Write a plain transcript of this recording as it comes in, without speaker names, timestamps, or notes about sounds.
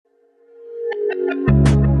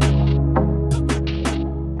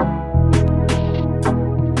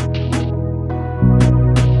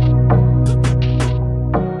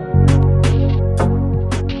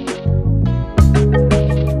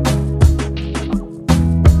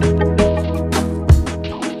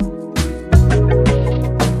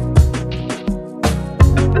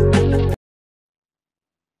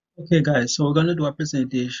Okay guys, so we're going to do a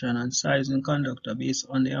presentation on sizing conductor based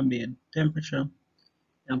on the ambient temperature,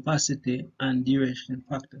 ampacity, and duration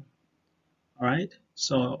factor. Alright,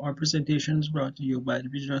 so our presentation is brought to you by the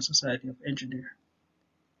Visual Society of Engineers.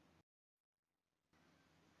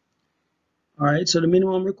 Alright, so the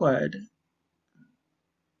minimum required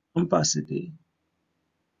ampacity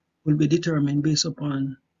will be determined based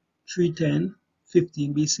upon 310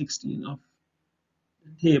 15b16 of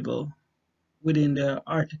the table within the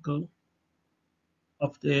article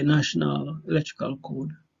of the National Electrical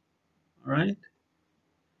Code. Alright,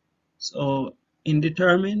 so in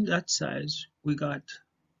determining that size, we got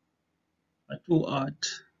a 2-aught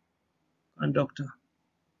conductor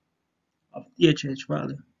of THH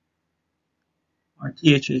value or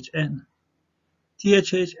THHN.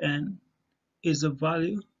 THHN is the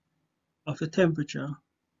value of the temperature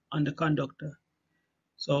on the conductor.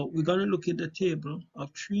 So we're going to look at the table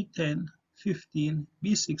of 310 15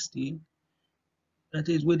 B16 that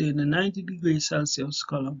is within the 90 degrees Celsius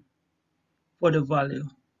column for the value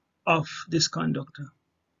of this conductor.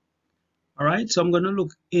 Alright, so I'm going to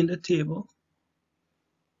look in the table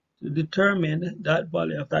to determine that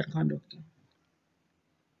value of that conductor.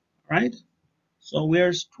 Alright, so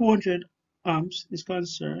where's 200 amps is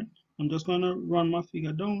concerned, I'm just going to run my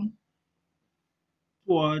figure down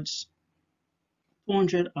towards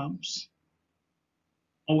 200 amps.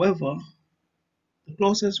 However, the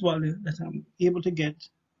closest value that I'm able to get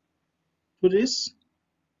to this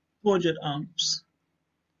 200 amps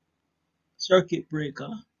circuit breaker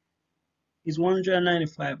is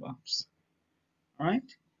 195 amps.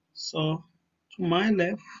 Alright, so to my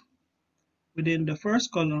left, within the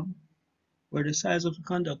first column, where the size of the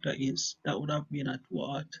conductor is, that would have been a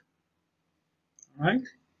 2-aught. Alright,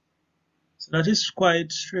 so that is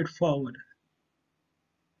quite straightforward.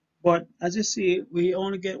 But as you see, we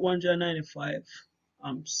only get 195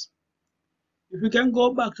 amps. If we can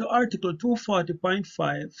go back to Article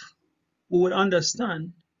 240.5, we would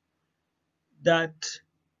understand that,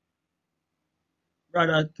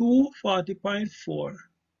 rather 240.4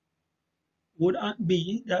 would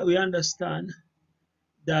be that we understand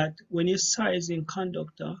that when you're sizing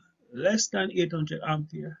conductor less than 800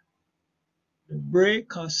 ampere, the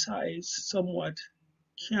breaker size somewhat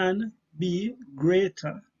can be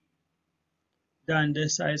greater than the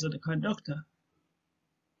size of the conductor.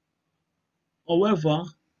 However,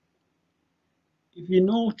 if you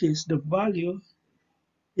notice, the value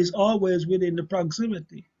is always within the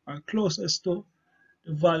proximity or closest to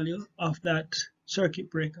the value of that circuit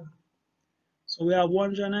breaker. So we have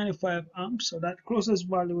 195 amps, so that closest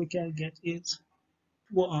value we can get is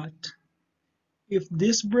 2-aught. If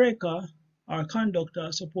this breaker or conductor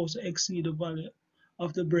is supposed to exceed the value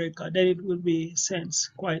of the breaker, then it will be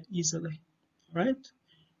sensed quite easily, right?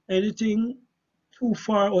 Anything too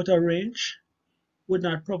far out of range would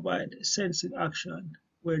not provide sensing action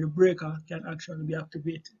where the breaker can actually be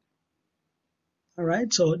activated. All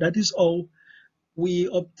right, so that is how we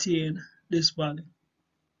obtain this value.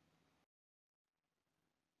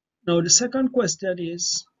 Now the second question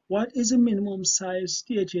is, what is the minimum size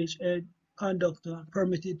THH conductor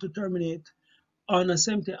permitted to terminate on a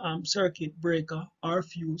 70 amp circuit breaker or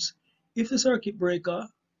fuse if the circuit breaker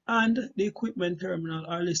and the equipment terminal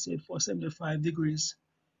are listed for 75 degrees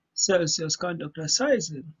Celsius conductor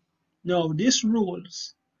sizing? Now this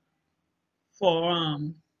rules for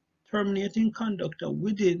terminating conductor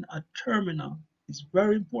within a terminal is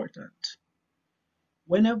very important.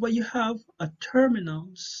 Whenever you have a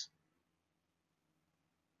terminals,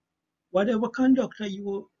 whatever conductor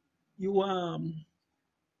you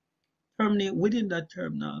terminate within that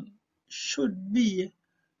terminal should be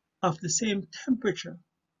of the same temperature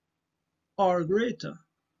or greater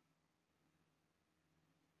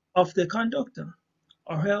of the conductor,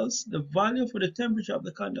 or else the value for the temperature of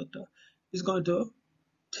the conductor is going to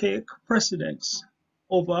take precedence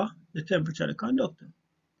over the temperature of the conductor.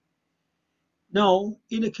 Now,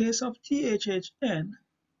 in the case of THHN,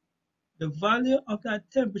 the value of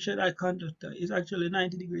that temperature of that conductor is actually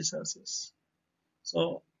 90 degrees Celsius.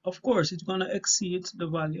 So, of course, it's going to exceed the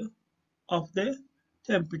value of the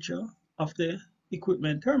temperature of the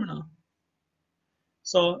equipment terminal.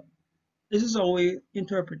 So, this is how we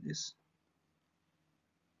interpret this.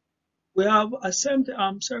 We have a 70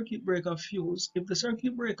 amp circuit breaker fuse if the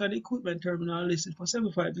circuit breaker and the equipment terminal listed for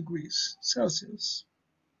 75 degrees Celsius.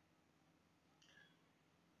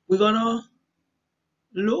 We're going to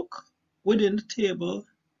look within the table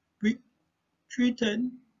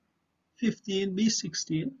 310 15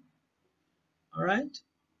 B16. All right,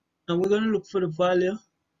 and we're going to look for the value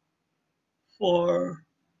for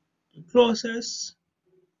the closest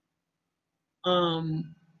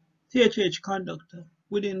THH conductor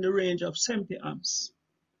within the range of 70 amps.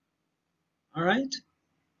 All right.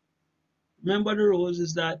 Remember the rules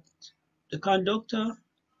is that the conductor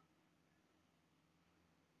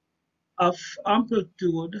of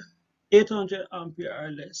amplitude 800 ampere or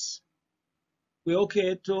less, we're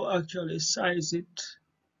okay to actually size it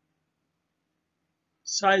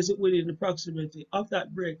within the proximity of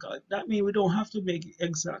that breaker. That means we don't have to make it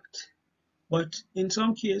exact, but in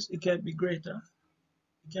some cases it can be greater,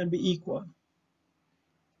 it can be equal.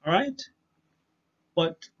 All right.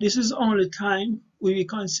 But this is the only time we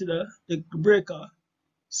consider the breaker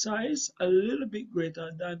size a little bit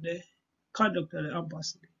greater than the conductor, the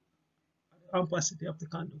ampacity of the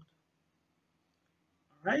conductor.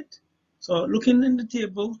 All right. So looking in the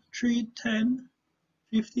table 310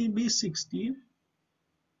 15B16,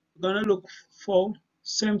 we're going to look for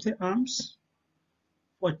 70 amps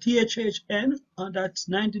for THHN, and that's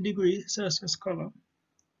 90° Celsius column.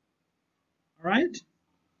 All right.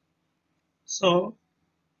 So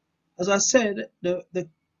as I said, the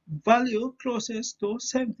value closest to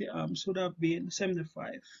 70 amps would have been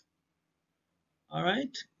 75. All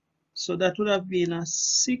right. So that would have been a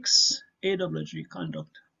 6 AWG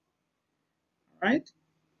conductor. All right.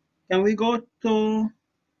 Can we go to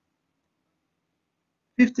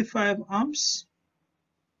 55 amps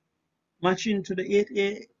matching to the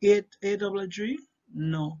 8 AWG?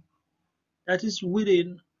 No, that is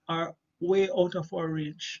within our way out of our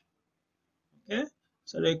range. Okay,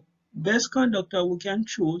 so the best conductor we can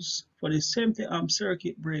choose for the 70 amp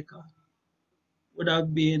circuit breaker would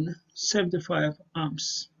have been 75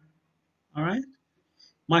 amps. All right,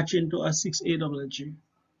 matching to a 6 AWG.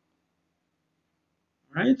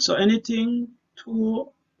 All right, so anything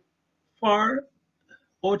too far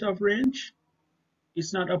out of range,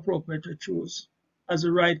 it's not appropriate to choose as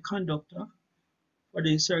the right conductor for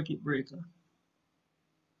the circuit breaker.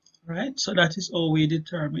 Right, so that is how we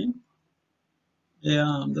determine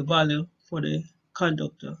the value for the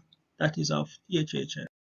conductor that is of THHN.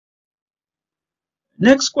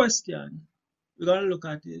 Next question we're going to look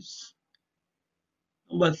at is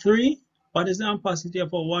number 3. What is the ampacity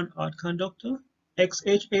of a 1-odd conductor?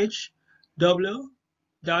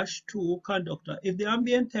 XHHW-2 conductor if the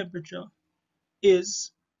ambient temperature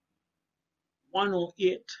is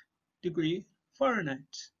 108°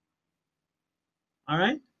 Fahrenheit. All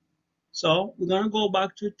right, so we're going to go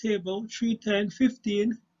back to table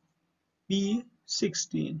 310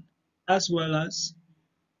 15B16 as well as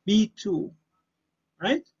B2.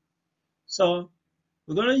 Right, so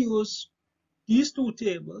we're going to use these two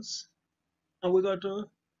tables and we're going to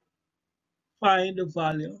find the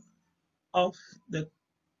value of the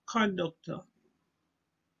conductor,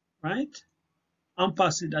 right,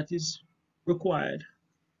 ampacity that is required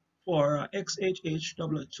for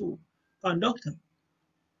XHHW2 conductor.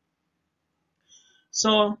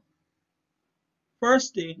 So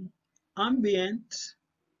first thing, ambient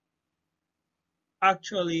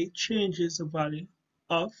actually changes the value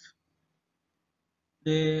of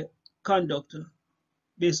the conductor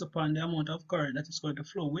based upon the amount of current that is going to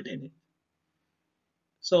flow within it.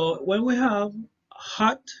 So when we have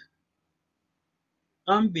hot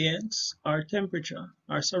ambience or temperature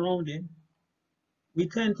or surrounding, we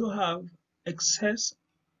tend to have excess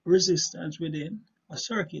resistance within a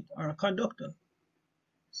circuit or a conductor.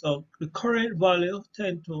 So the current value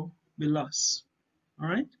tend to be lost. All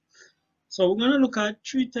right. So we're going to look at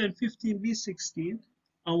 310 15B16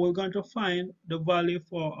 and we're going to find the value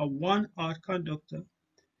for a 1-odd conductor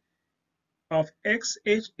of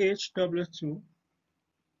XHHW2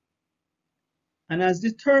 and has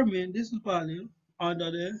determined this value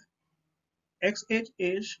under the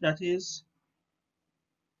XHH, that is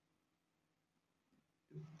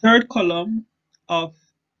third column of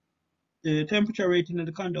the temperature rating of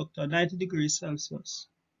the conductor, 90° Celsius.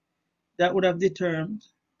 That would have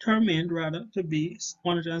determined rather to be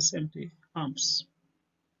 170 amps.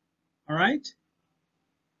 All right,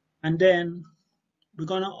 and then we're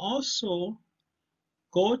going to also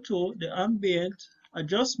go to the ambient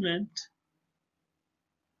adjustment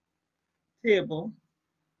table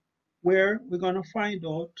where we're going to find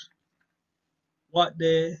out what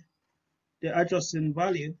the adjusting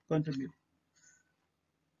value is going to be.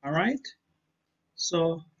 All right,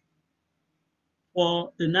 so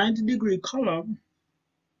for the 90-degree column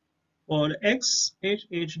for the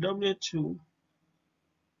XHHW2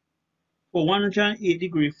 for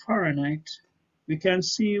 108° Fahrenheit, we can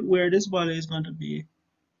see where this value is going to be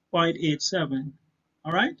 0.87.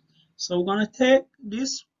 All right, so we're going to take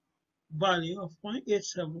this value of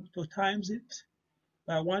 0.87 to times it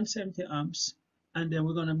by 170 amps, and then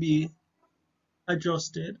we're going to be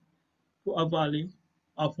adjusted to a value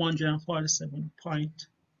of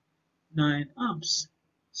 147.9 amps.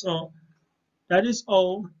 So that is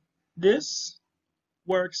how this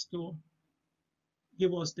works to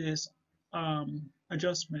give us this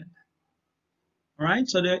adjustment. All right,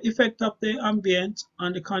 so the effect of the ambient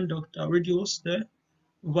on the conductor reduce the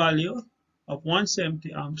value of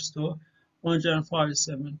 170 amps to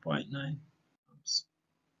 147.9 amps.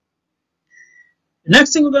 The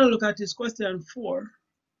next thing we're going to look at is question 4.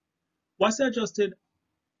 What's the adjusted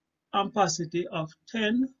ampacity of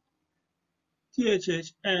 10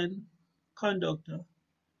 THHN conductor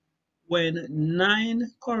when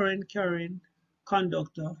 9 current carrying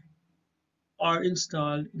conductor are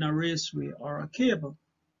installed in a raceway or a cable?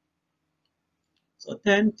 So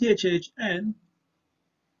 10 THHN,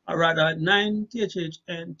 or rather 9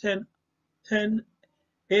 THHN, 10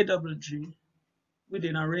 AWG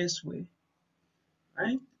within a raceway,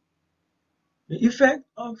 right? The effect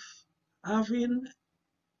of having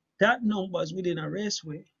that numbers within a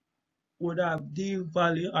raceway would have the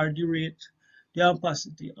value or the rate, the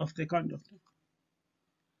ampacity of the conductor.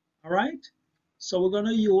 All right, so we're going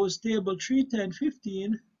to use table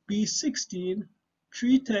 31015 B16,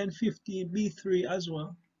 31015 B3 as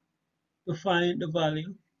well to find the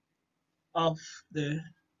value of the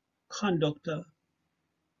conductor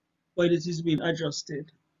when it is being adjusted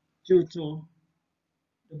due to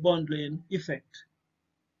the bundling effect.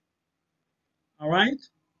 All right,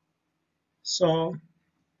 so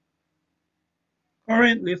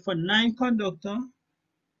currently for 9 conductor,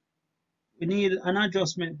 we need an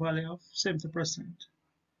adjustment value of 70%.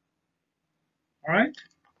 All right,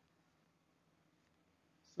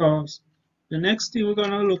 so the next thing we're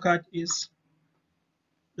going to look at is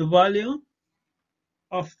the value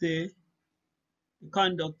of the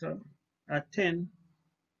conductor at 10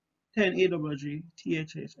 AWG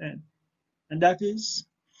THHN, and that is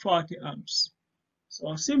 40 amps.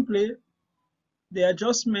 So simply the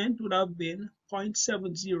adjustment would have been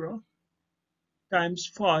 0.70 times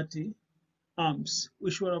 40 amps,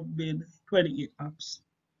 which would have been 28 amps.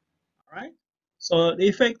 All right, so the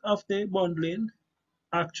effect of the bundling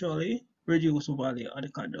actually reduce the value of the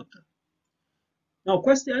conductor. Now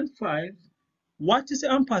question 5, what is the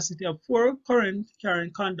ampacity of 4 current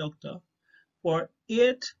carrying conductor for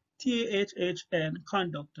 8 THHN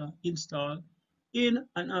conductor installed in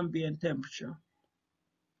an ambient temperature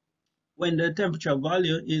when the temperature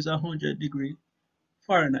value is 100 degree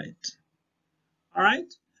Fahrenheit? All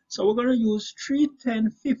right, so we're going to use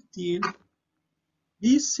 31015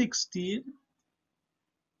 B16,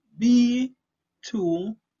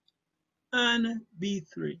 B2, and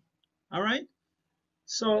B3. All right,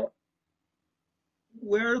 so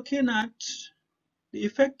we're looking at the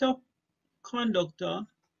effect of conductor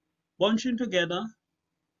bunching together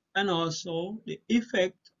and also the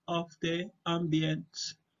effect of the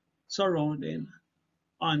ambient surrounding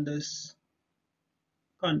on this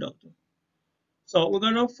conductor. So we're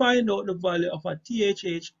going to find out the value of a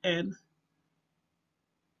THHN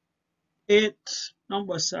 8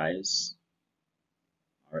 number size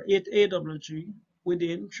or 8 AWG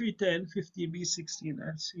within 31050B16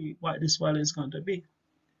 and see what this value is going to be.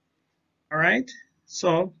 All right,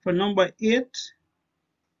 so for number 8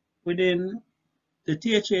 within the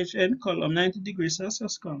THHN column, 90 degrees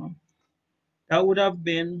Celsius column, that would have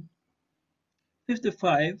been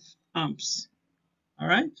 55 amps. All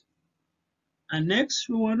right, and next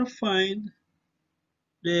we want to find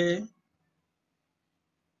the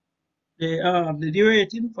the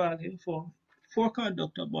derating value for 4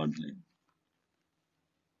 conductor bundling.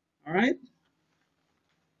 All right,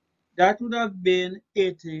 that would have been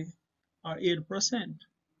 80 or 8%,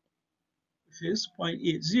 which is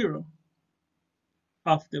 0.80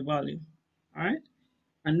 of the value. All right,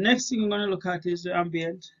 and next thing we're going to look at is the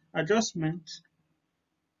ambient adjustment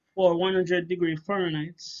for 100 degree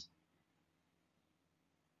Fahrenheit.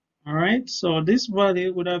 All right, so this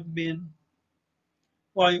value would have been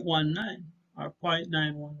 0.19 or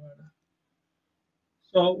 0.91 rather.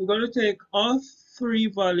 So we're going to take all 3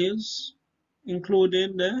 values,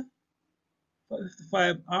 including the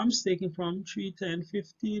 55 amps taken from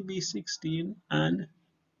 31050 B16 and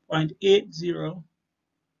 0.80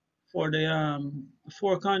 for the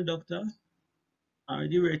 4 conductor or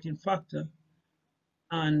derating factor,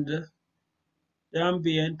 and the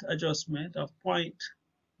ambient adjustment of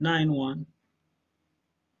 0.91.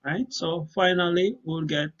 Right, so finally we'll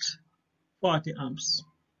get 40 amps.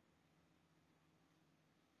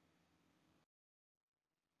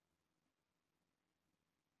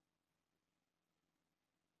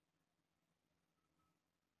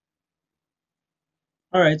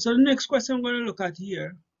 All right, so the next question I'm going to look at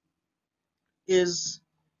here is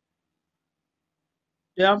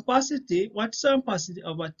The ampacity, what's the ampacity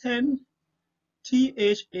of a 10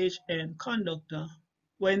 THHN conductor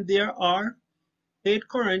when there are 8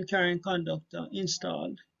 current carrying conductor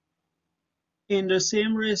installed in the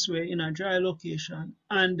same raceway in a dry location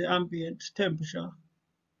and the ambient temperature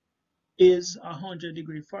is 100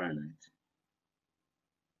 degrees Fahrenheit.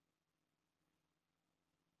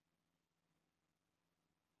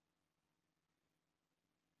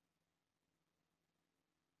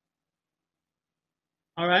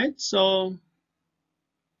 All right, so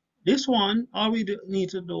this one, all we need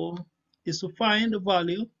to do is to find the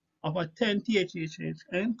value of a 10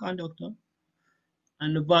 THHN conductor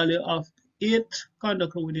and the value of 8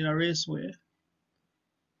 conductor within a raceway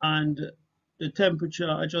and the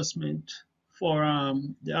temperature adjustment for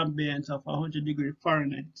the ambient of 100 degrees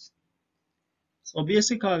Fahrenheit. So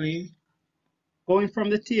basically, going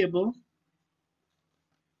from the table,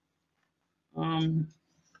 um,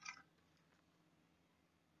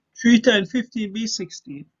 310 50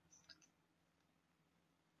 B16,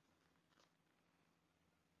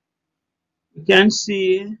 you can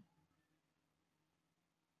see,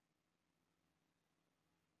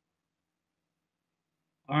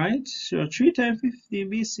 all right, so 310 50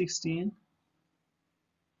 B16,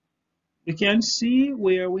 you can see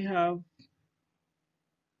where we have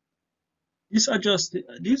this adjusted,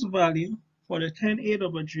 this value for the 10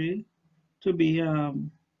 AWG to be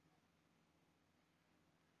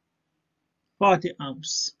 40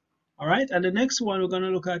 amps. All right, and the next one we're going to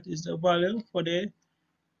look at is the value for the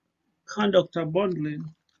conductor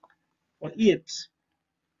bundling for 8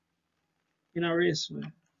 in a raceway.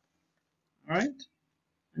 All right,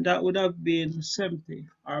 and that would have been 70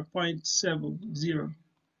 or 0.70,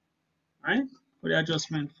 right, for the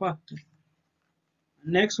adjustment factor.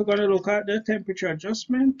 Next, we're going to look at the temperature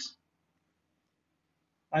adjustment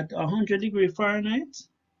at 100 degrees Fahrenheit,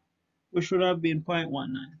 which should have been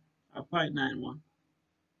 0.19 or 0.91.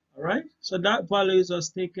 All right, so that value is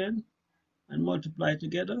just taken and multiplied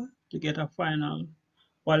together to get a final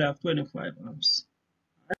value of 25 amps.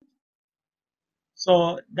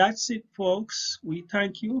 So that's it, folks. We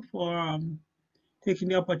thank you for taking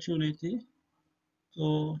the opportunity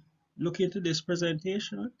to look into this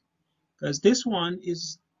presentation, because this one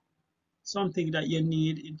is something that you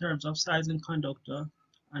need in terms of sizing conductor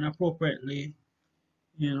and appropriately,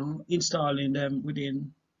 installing them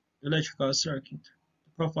within the electrical circuit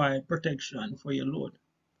to provide protection for your load.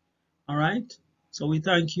 All right. So we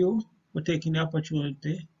thank you for taking the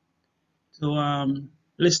opportunity to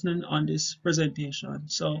listening on this presentation.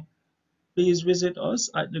 So please visit us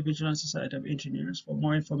at the Vigilant Society of Engineers for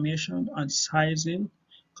more information on sizing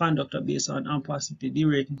conductor based on ampacity,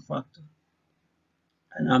 derating factor,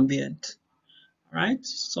 and ambient. All right.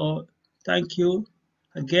 So thank you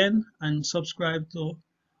again, and subscribe to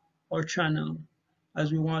our channel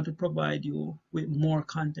as we want to provide you with more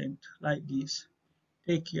content like this.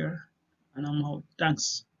 Take care, and I'm out.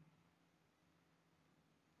 Thanks.